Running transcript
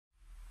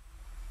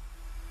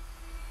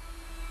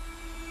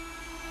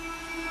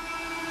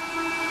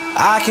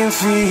I can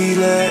feel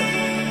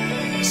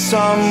it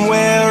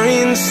somewhere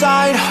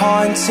inside,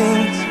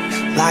 haunting,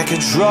 like a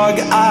drug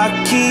I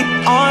keep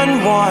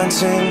on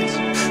wanting.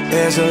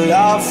 There's a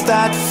love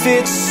that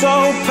fits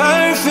so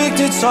perfect,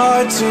 it's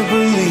hard to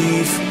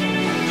believe.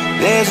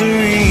 There's a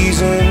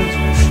reason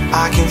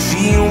I can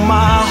feel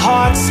my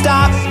heart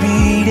stop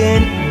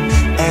beating,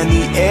 and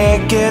the air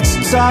gets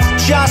tough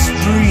just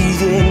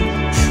breathing.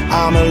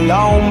 I'm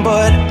alone,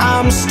 but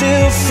I'm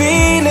still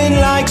feeling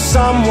like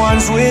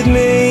someone's with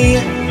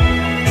me.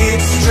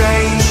 It's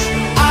strange,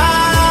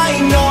 I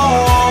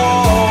know,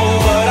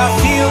 but I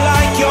feel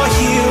like you're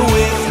here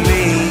with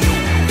me,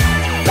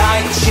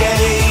 like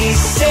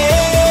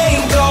chasing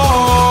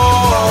ghosts.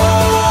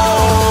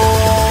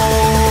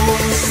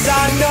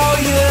 I know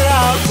you're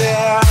out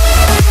there.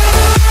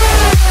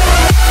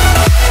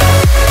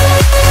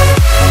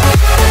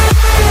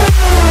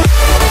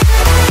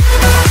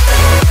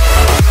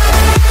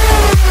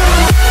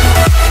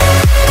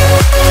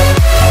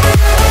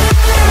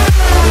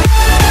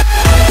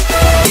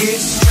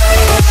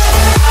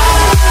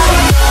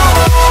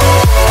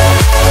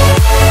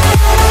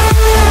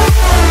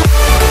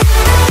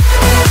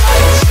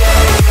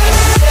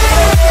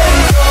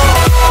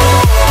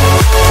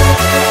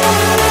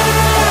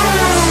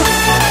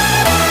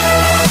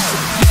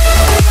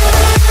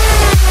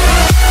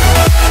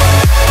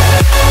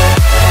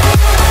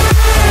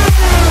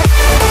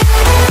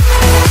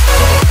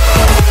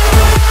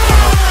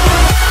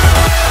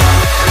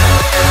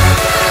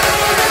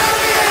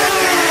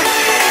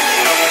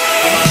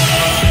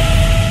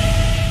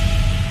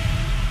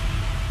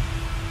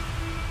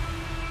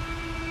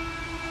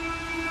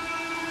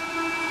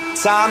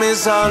 Time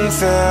is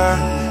unfair,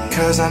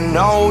 'cause I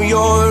know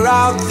you're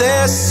out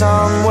there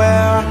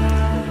somewhere,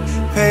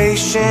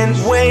 patient,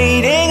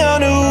 waiting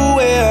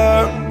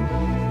unaware,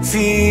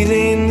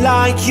 feeling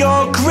like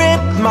your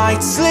grip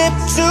might slip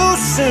too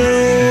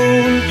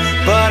soon.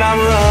 But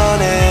I'm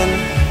running,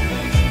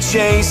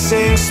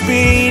 chasing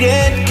speed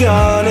and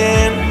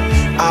gunning.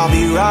 I'll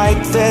be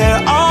right there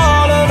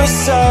all of a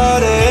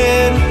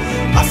sudden.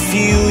 I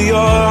feel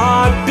your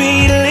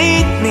heartbeat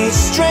lead me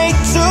straight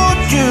to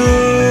you.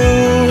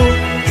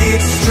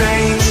 It's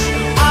strange,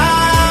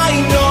 I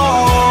know,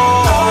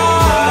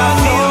 but I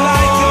feel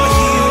like you're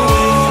here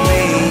with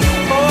me.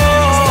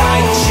 It's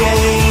like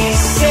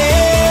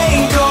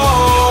chasing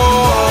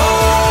ghosts.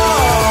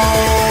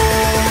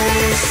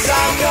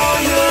 I know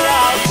you're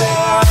out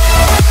there.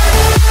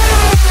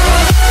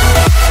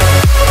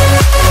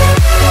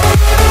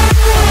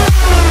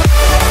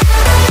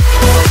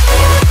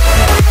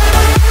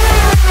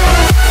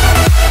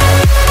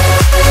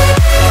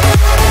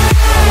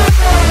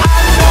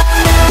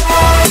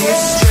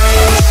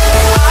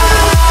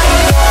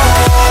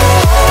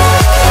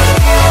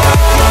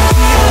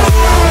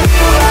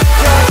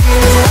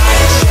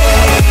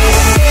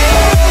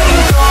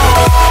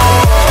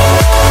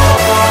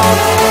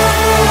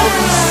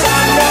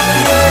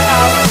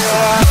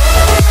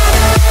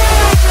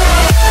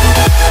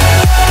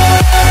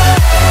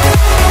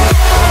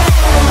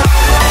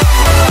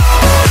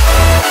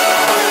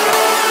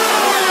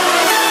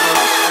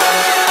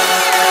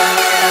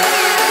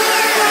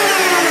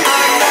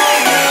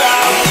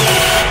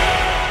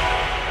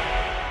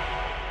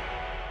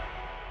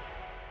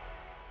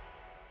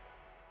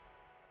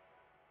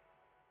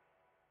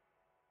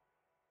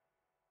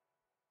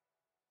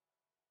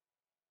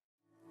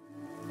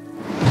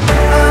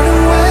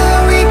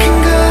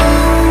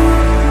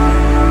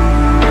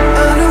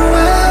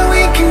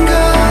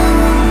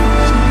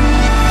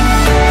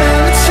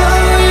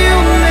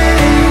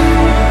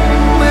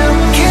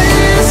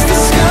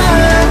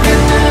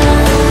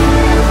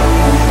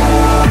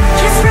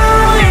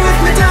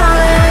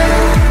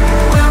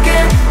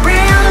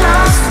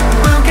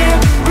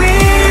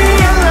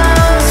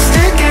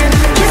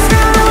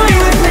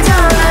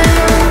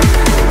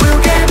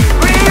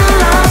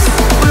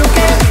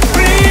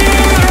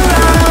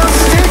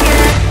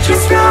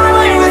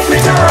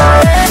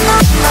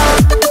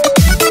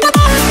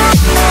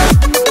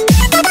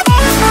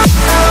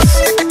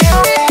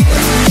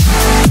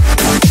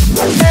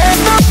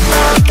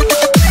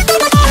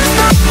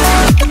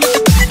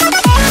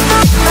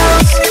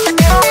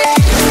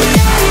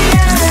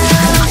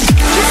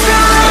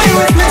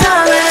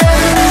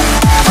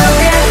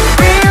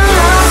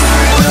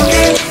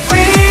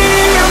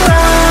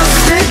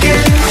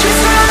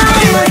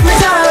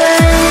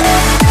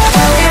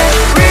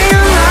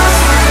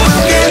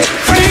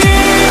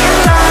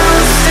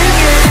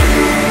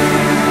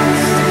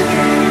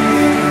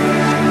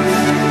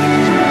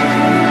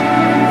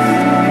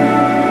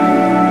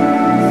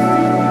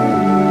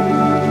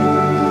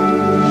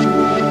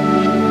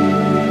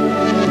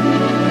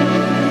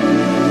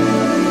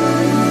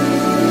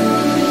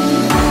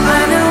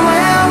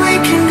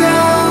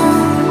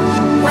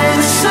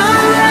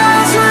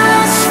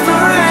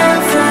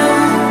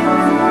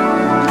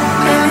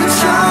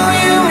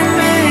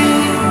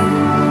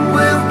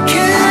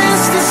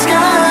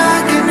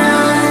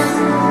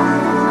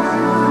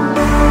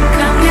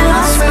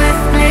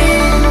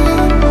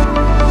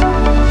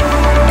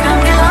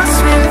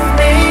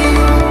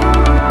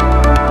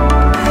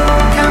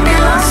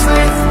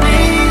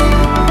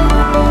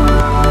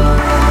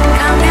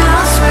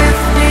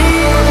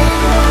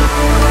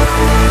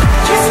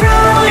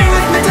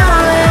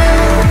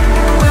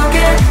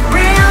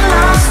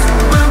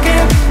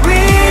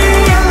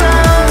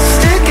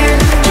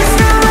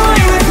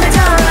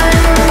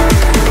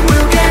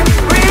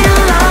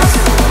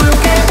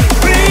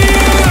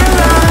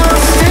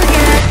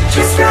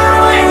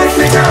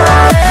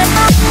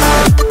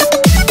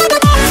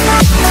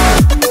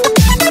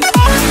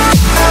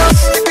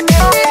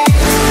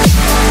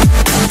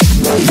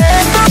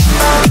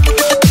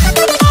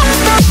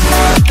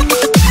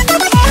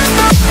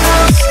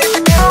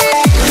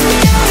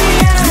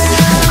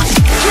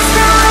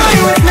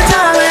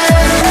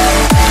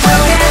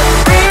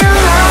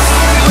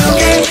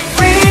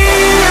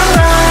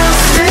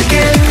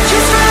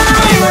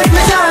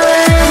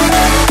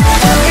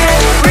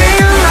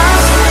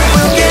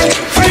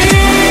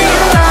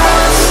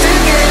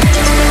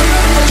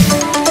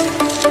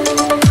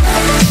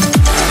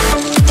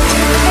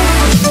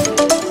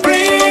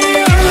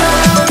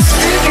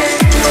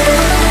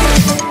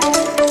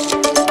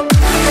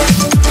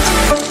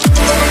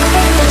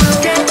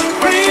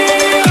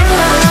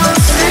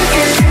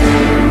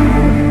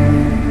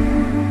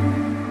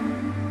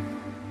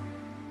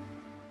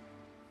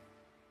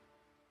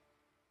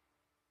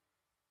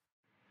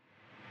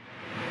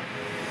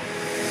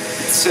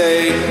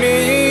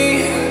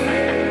 me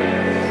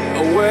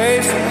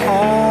away from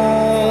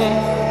home.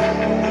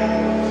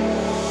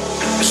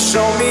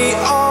 Show me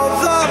all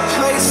the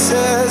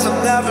places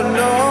I've never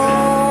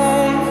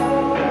known.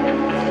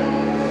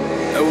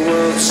 And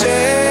we'll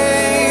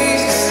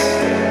chase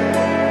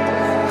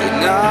the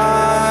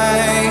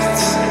night,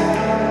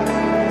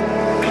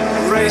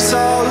 erase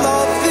all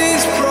of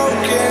these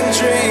broken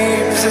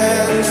dreams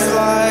and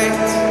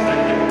flight.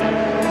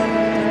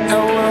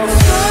 And we'll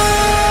fly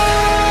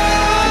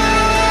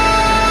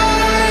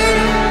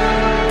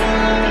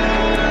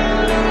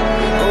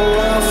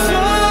away.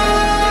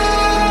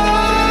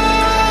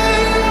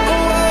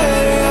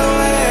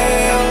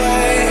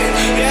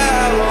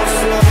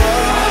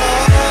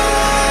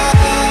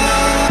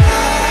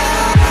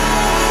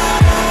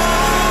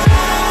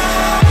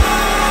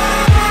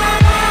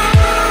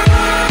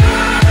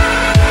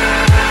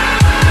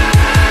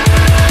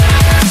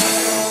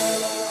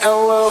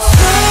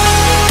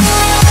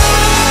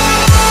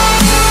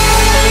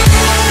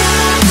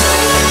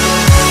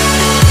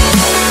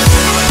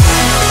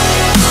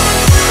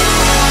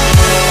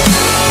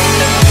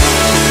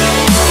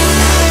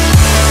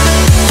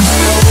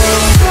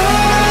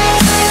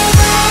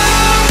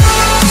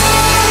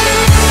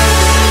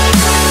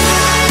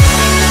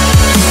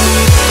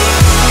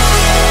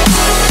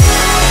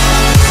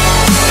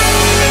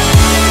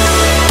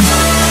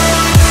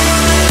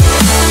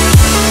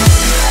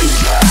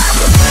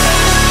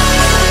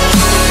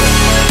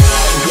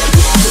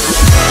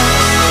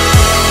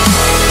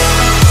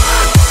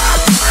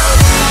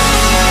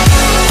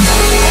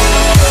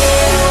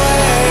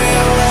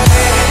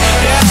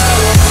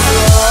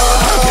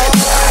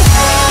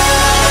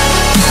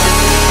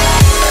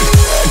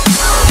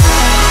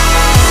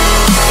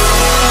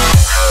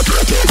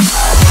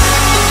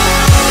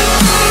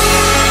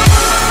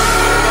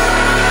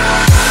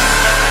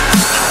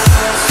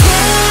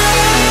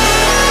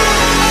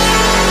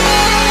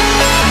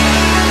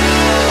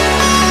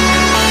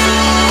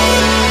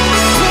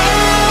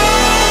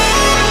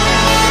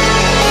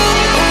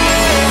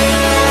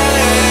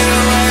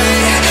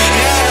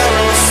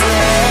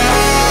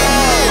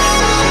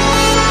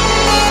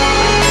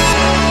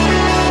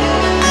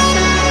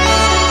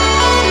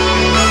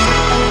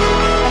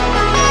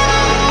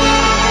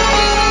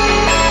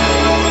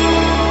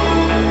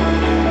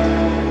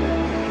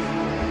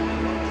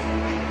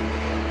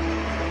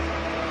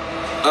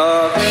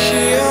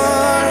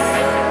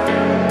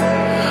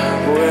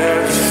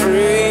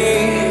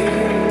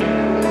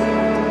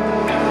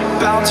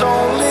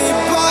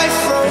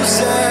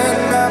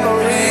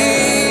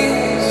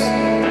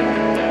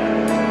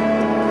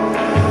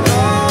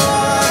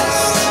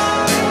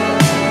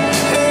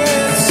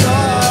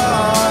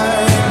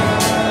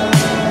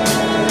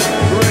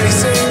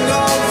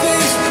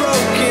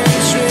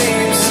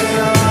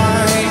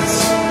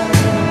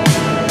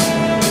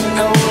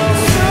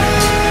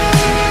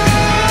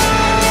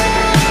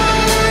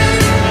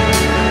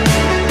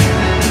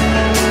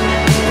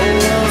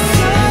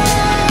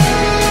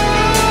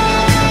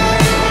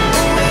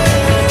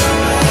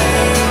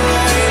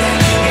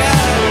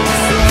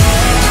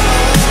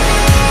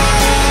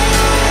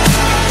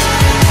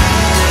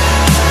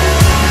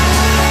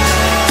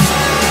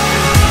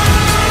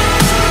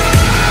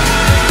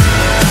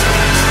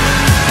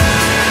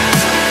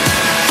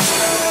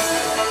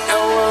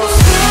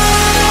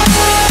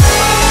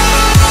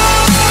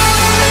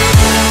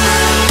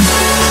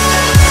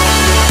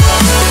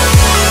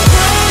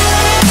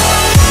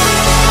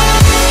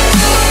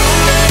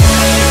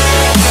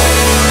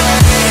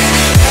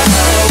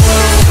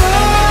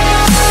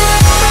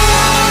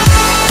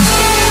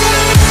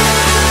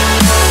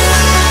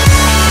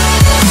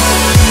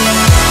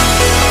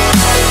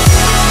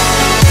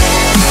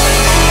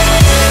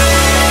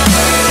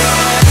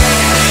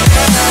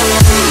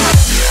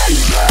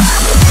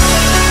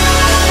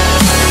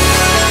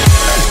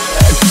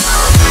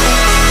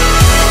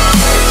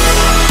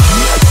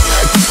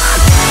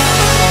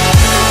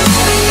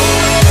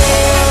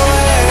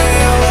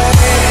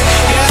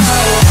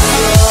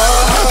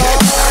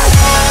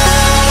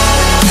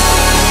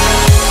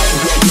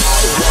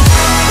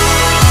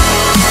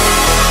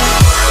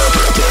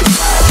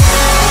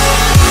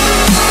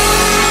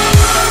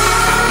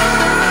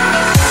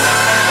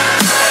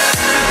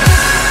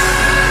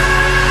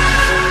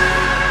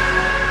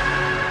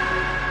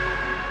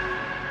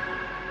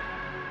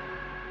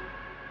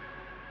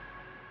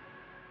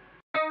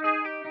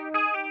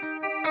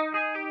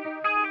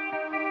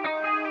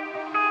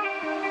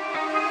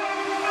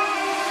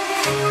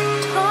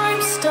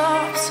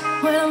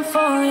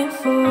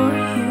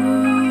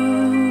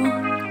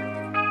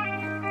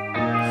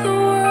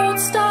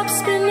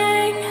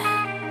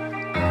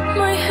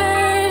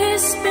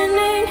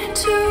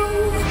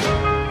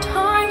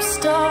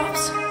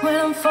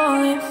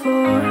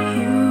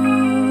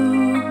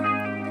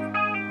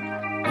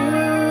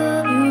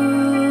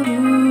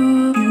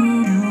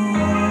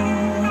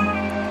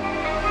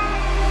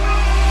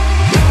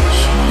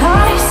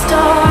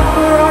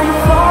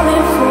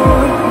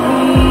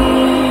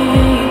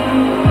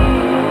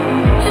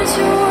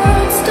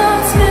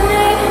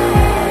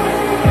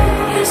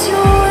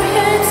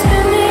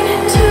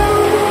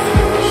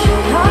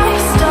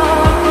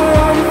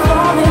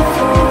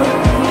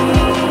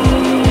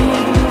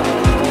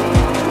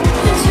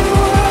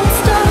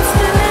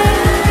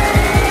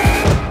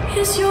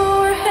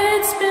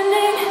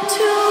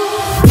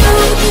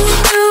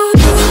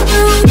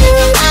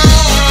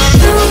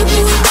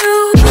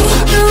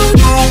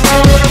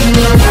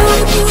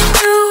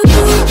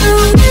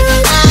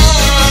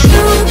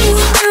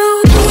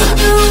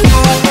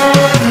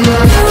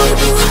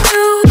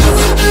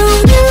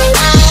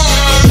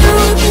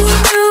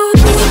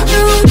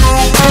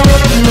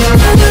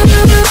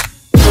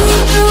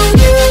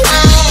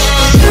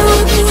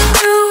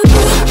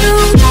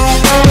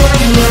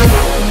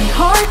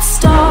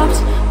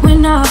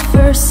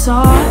 first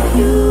saw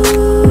you.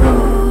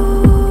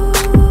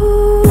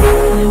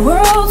 My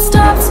world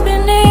stopped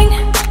spinning.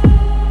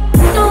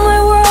 Now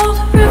my world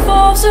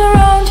revolves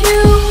around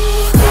you.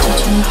 Did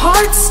your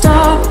heart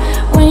stop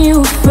when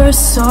you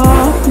first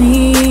saw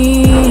me?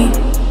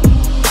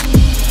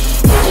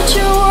 Did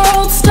your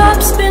world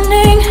stop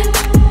spinning?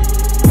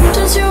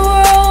 Does your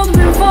world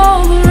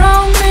revolve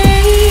around me?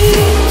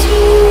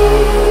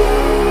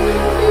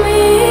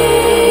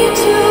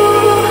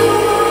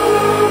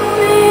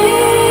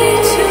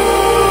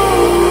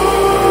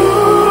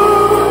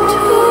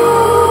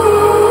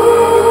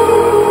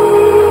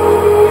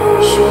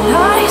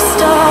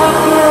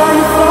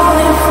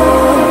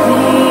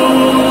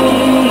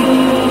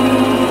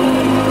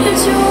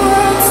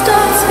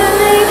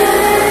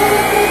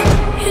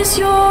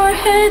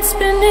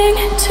 Spinning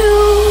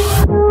too.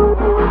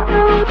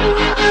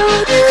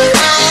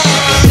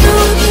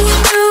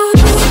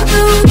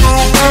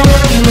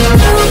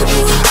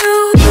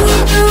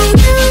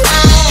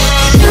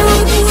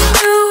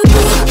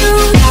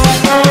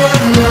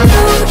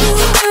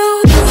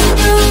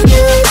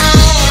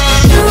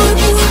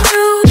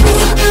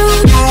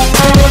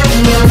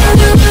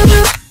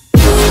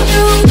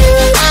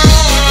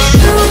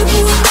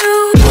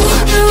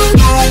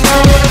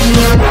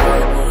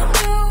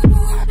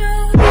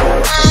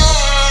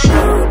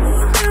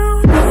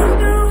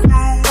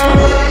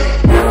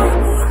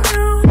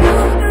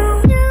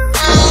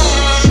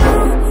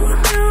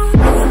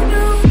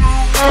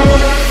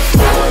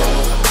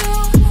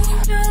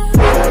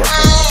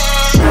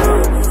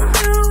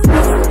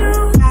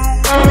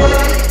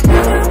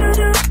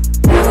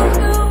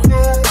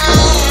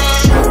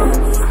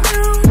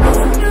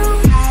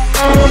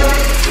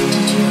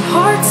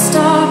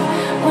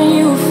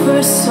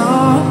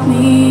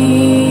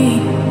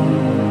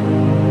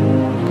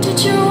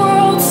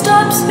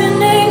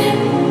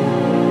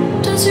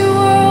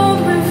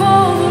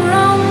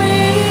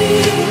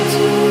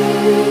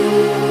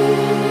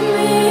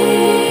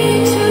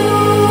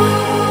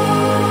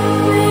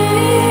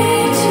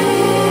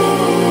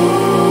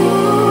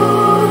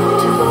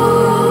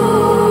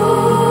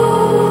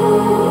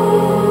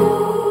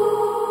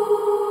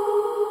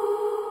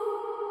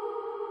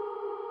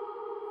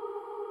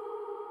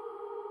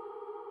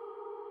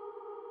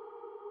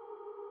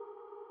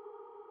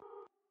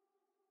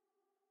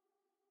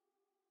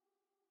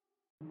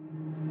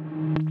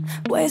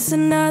 Waste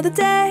another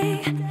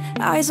day,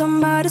 eyes on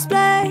my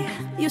display.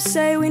 You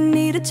say we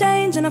need a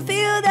change and I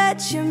feel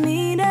that you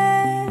mean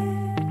it.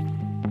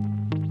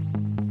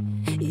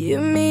 You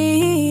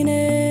mean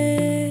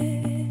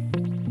it.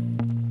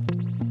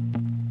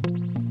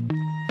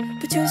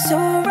 But you're so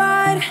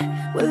right,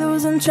 we're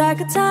losing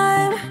track of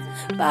time,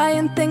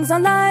 buying things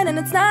online and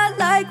it's not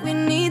like we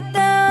need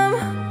them.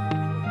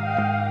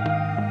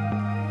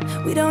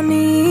 We don't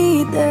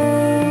need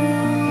them.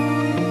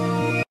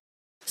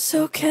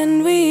 So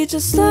can we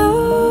just slow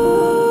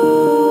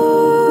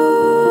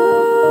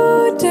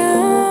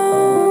down?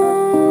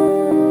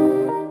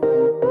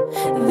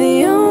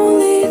 The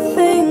only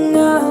thing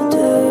I'll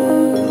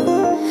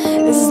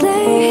do is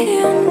lay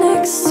here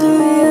next to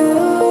you.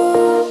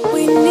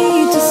 We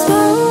need to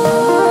slow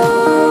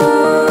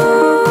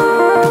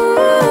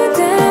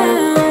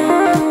down.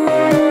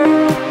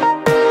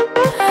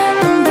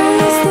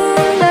 Embrace the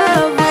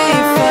love we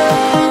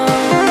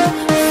found.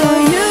 For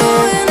you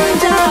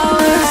and I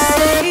were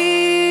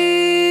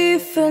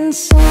safe and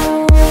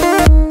sound.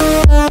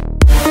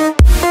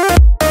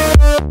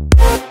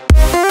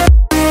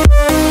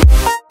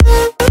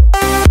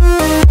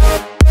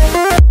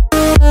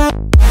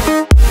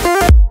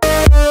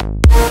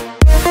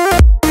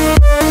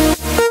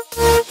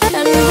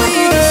 And we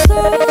just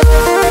slow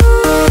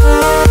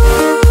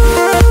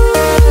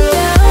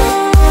down.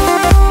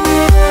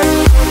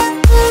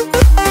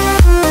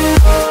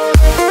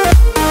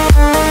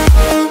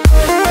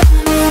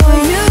 For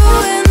you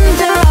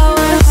and I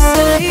were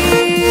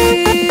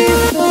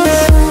safe and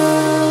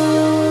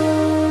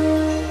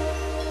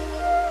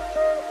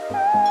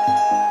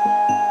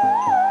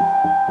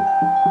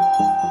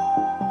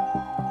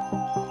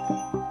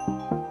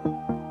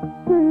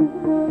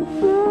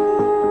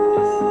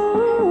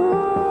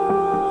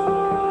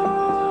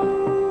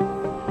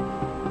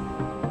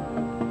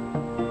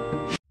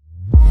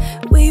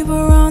we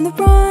were on the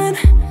run,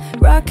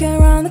 rocking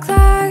around the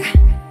clock.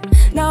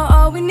 Now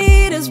all we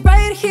need is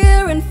right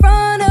here in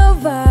front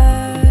of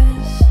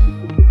us.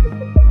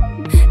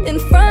 In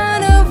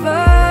front of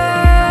us.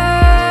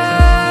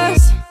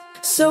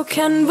 So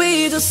can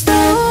we just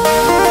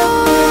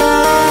slow